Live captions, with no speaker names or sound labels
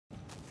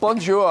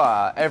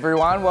Bonjour,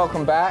 everyone.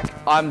 Welcome back.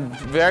 I'm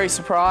very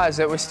surprised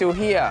that we're still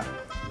here.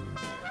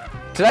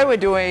 Today we're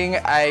doing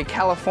a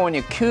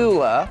California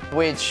cooler,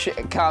 which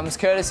comes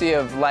courtesy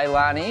of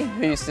Lei-Lani,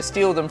 who used to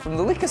steal them from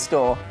the liquor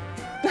store.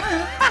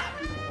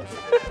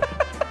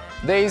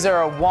 These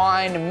are a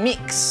wine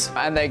mix,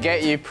 and they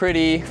get you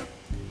pretty...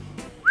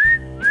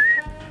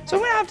 So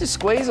I'm gonna have to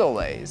squeeze all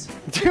these.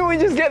 Didn't we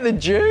just get the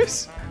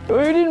juice? We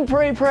didn't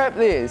pre-prep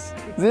this.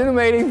 I was in a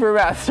meeting for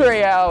about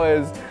 3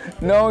 hours.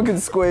 No one could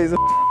squeeze a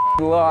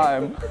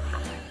lime.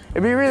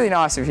 It'd be really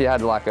nice if you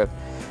had like a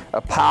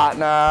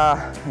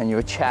partner and you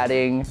were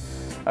chatting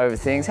over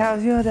things.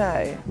 How's your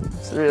day?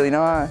 It's really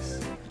nice.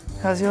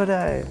 How's your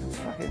day? I was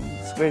fucking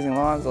squeezing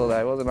limes all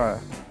day, wasn't I?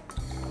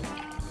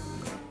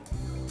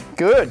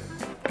 Good,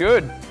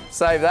 good.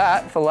 Save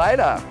that for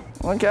later.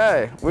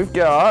 Okay, we've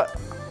got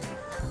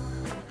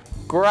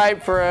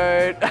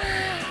grapefruit.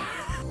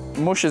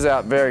 Mushes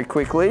out very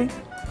quickly.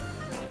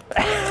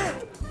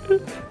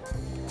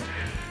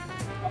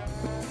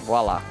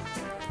 Voila.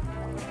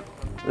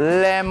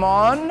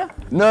 Lemon.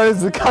 Known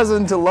as the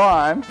cousin to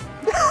lime.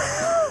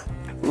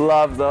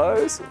 Love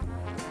those.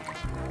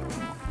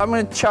 I'm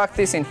gonna chuck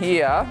this in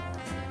here.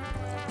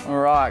 All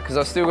right, because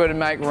I've still got to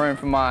make room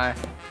for my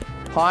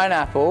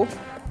pineapple,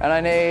 and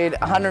I need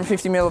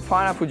 150 ml of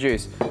pineapple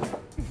juice.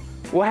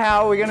 Well,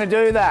 how are we gonna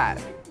do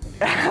that?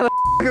 How the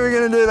f are we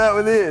gonna do that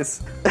with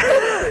this?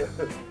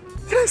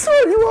 That's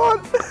what you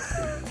want.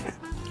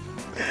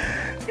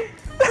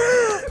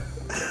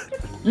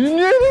 You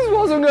knew this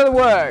wasn't gonna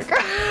work.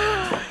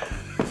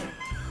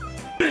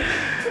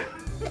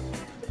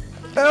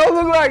 I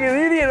look like an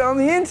idiot on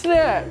the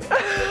internet.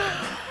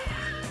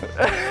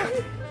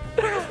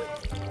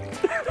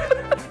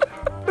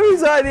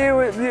 Whose idea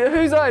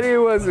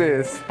was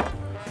this?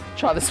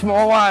 Try the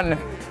small one,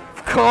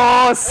 of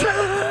course.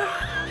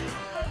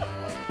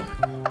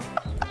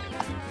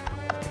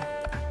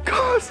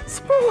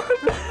 Small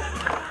one.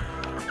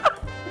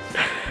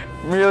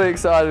 I'm really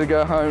excited to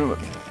go home,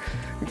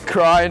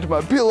 cry into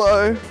my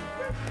pillow,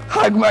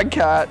 hug my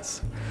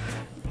cats,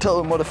 tell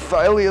them what a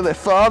failure their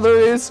father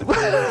is.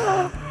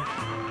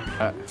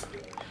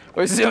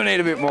 We still need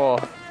a bit more.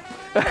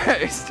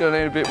 We still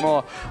need a bit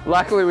more.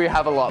 Luckily, we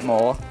have a lot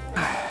more.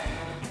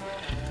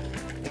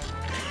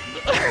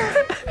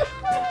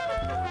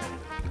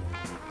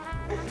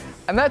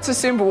 And that's a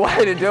simple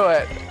way to do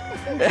it.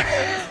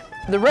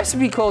 The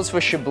recipe calls for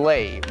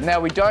Chablis. Now,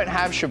 we don't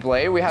have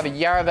Chablis, we have a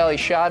Yarra Valley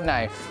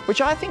Chardonnay, which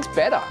I think's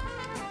better.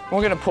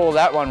 We're gonna pour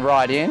that one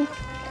right in.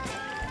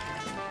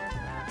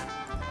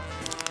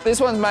 This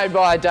one's made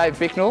by Dave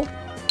Bicknell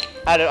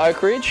out at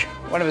Oak Ridge,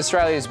 one of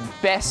Australia's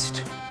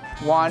best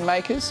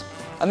winemakers.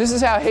 And this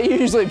is how he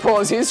usually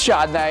pours his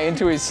Chardonnay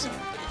into his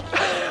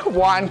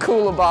wine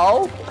cooler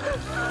bowl.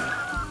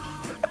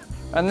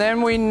 And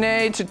then we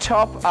need to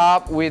top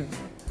up with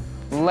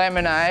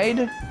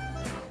lemonade.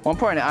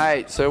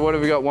 1.8, so what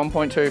have we got,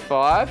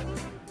 1.25?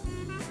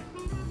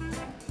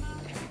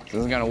 This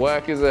isn't gonna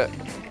work, is it?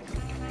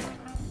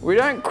 We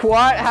don't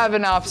quite have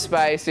enough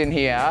space in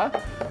here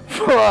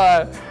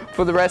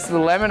for the rest of the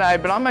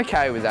lemonade, but I'm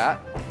okay with that.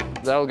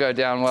 That'll go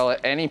down well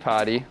at any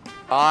party.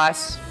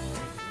 Ice,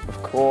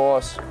 of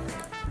course.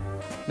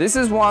 This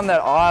is one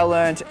that I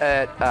learnt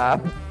at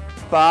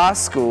bar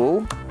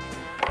school,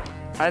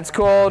 and it's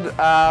called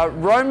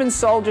Roman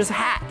soldier's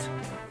hat.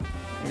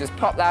 You just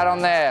pop that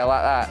on there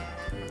like that.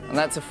 And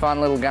that's a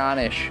fun little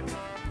garnish.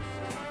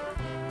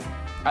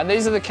 And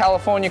these are the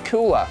California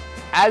cooler.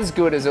 As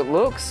good as it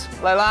looks.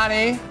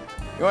 Lei-Lani,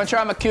 you wanna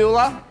try my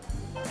cooler?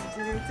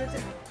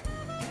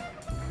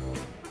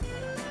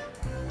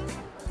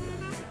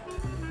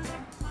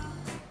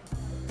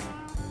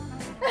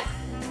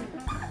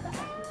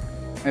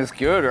 It's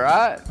good,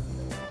 right?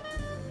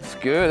 It's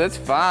good, that's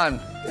fun.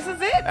 This is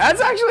it?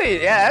 That's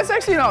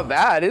actually not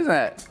bad, isn't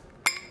it?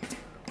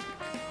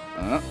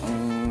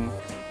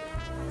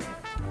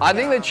 I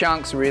think the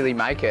chunks really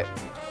make it.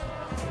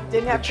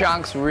 Didn't have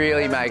chunks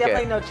really make it.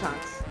 Definitely no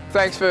chunks.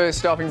 Thanks for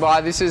stopping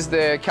by. This is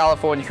the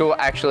California cooler.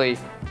 Actually,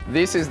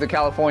 this is the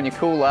California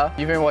cooler.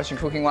 You've been watching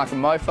Cooking Like a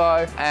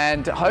Mofo,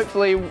 and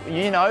hopefully,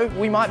 you know,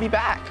 we might be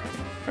back.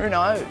 Who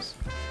knows?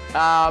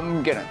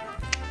 Gonna.